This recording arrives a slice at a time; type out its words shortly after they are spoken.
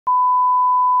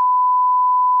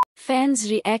Fans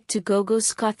react to Gogo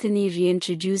Skhotheni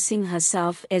reintroducing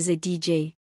herself as a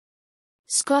DJ.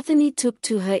 Skhotheni took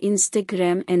to her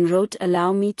Instagram and wrote,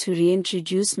 "Allow me to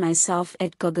reintroduce myself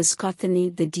at Gogo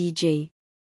Skhotheni the DJ."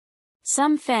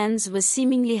 Some fans were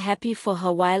seemingly happy for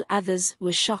her while others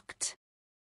were shocked.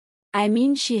 I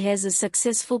mean, she has a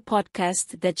successful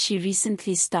podcast that she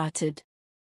recently started.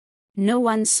 No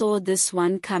one saw this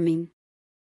one coming.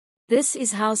 This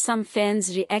is how some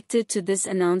fans reacted to this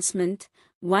announcement.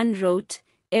 One wrote,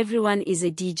 "Everyone is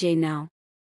a DJ now."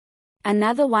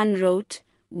 Another one wrote,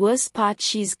 "Worst part,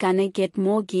 she's gonna get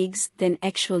more gigs than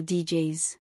actual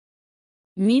DJs."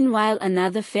 Meanwhile,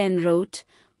 another fan wrote,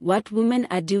 "What women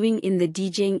are doing in the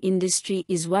DJing industry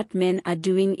is what men are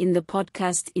doing in the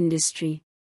podcast industry.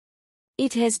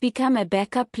 It has become a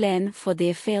backup plan for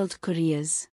their failed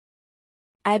careers.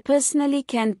 I personally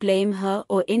can't blame her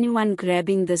or anyone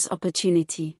grabbing this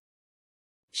opportunity.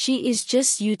 She is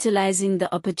just utilizing the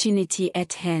opportunity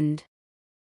at hand.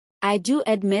 I do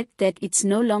admit that it's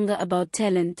no longer about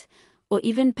talent, or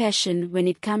even passion when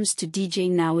it comes to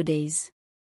DJing nowadays.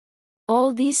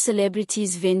 All these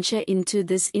celebrities venture into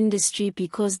this industry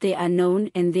because they are known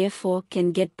and therefore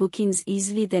can get bookings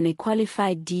easily than a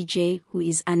qualified DJ who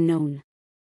is unknown.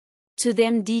 To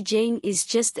them, DJing is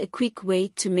just a quick way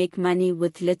to make money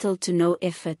with little to no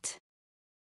effort.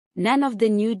 None of the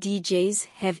new DJs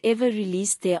have ever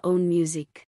released their own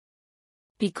music.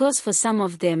 Because for some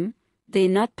of them, they're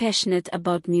not passionate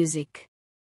about music.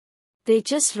 They're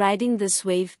just riding this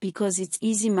wave because it's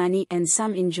easy money and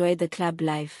some enjoy the club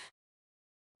life.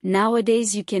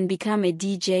 Nowadays you can become a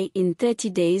DJ in 30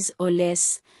 days or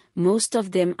less. Most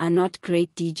of them are not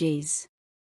great DJs.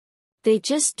 They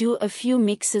just do a few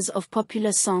mixes of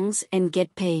popular songs and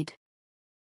get paid.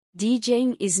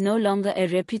 DJing is no longer a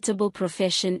reputable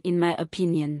profession in my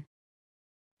opinion.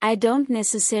 I don't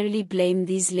necessarily blame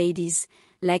these ladies.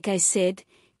 Like I said,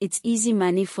 it's easy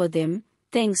money for them,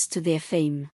 thanks to their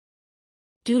fame.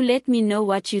 Do let me know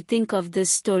what you think of this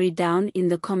story down in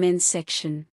the comments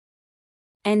section.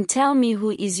 And tell me,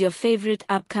 who is your favorite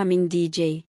upcoming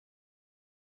DJ?